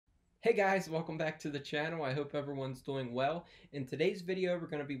Hey guys, welcome back to the channel. I hope everyone's doing well. In today's video, we're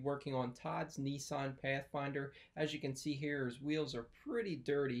going to be working on Todd's Nissan Pathfinder. As you can see here, his wheels are pretty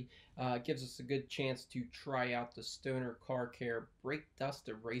dirty. It gives us a good chance to try out the Stoner Car Care Brake Dust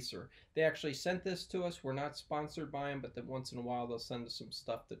Eraser. They actually sent this to us. We're not sponsored by them, but then once in a while they'll send us some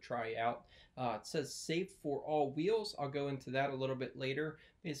stuff to try out. It says safe for all wheels. I'll go into that a little bit later.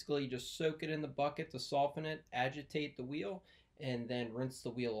 Basically, you just soak it in the bucket to soften it, agitate the wheel, and then rinse the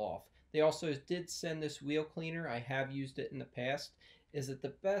wheel off. They also did send this wheel cleaner. I have used it in the past. Is it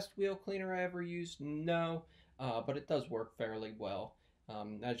the best wheel cleaner I ever used? No, but it does work fairly well.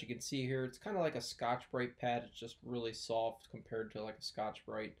 As you can see here, it's kind of like a Scotch-Brite pad. It's just really soft compared to like a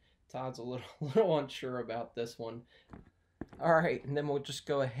Scotch-Brite. Todd's a little unsure about this one. Alright, and then we'll just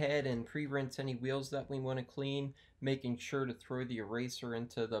go ahead and pre-rinse any wheels that we want to clean, making sure to throw the eraser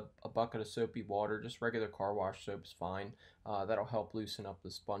into a bucket of soapy water. Just regular car wash soap's fine. That'll help loosen up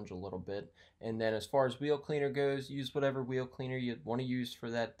the sponge a little bit. And then as far as wheel cleaner goes, use whatever wheel cleaner you'd want to use for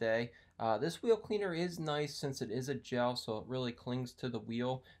that day. This wheel cleaner is nice since it is a gel, so it really clings to the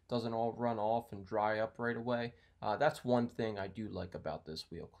wheel, doesn't all run off and dry up right away. That's one thing I do like about this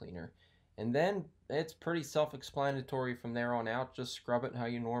wheel cleaner. And then it's pretty self-explanatory from there on out. Just scrub it how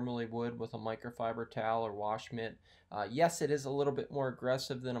you normally would with a microfiber towel or wash mitt. Yes, it is a little bit more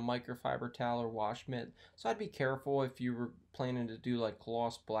aggressive than a microfiber towel or wash mitt, so I'd be careful if you were planning to do like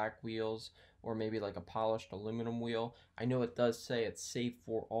gloss black wheels or maybe like a polished aluminum wheel. I know it does say it's safe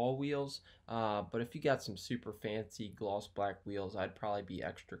for all wheels, but if you got some super fancy gloss black wheels, I'd probably be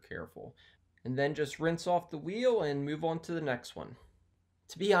extra careful. And then just rinse off the wheel and move on to the next one.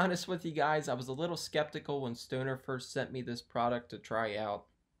 To be honest with you guys, I was a little skeptical when Stoner first sent me this product to try out.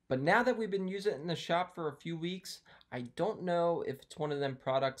 But now that we've been using it in the shop for a few weeks, I don't know if it's one of them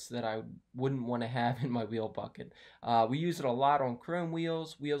products that I wouldn't want to have in my wheel bucket. We use it a lot on chrome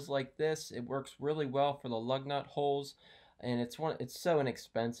wheels, wheels like this. It works really well for the lug nut holes, and it's so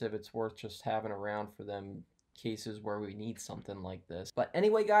inexpensive, it's worth just having around for them cases where we need something like this. But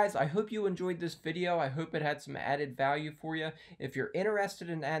anyway guys, I hope you enjoyed this video. I hope it had some added value for you. If you're interested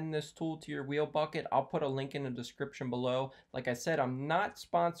in adding this tool to your wheel bucket, I'll put a link in the description below. Like I said, I'm not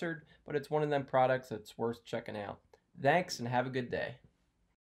sponsored, but it's one of them products that's worth checking out. Thanks and have a good day.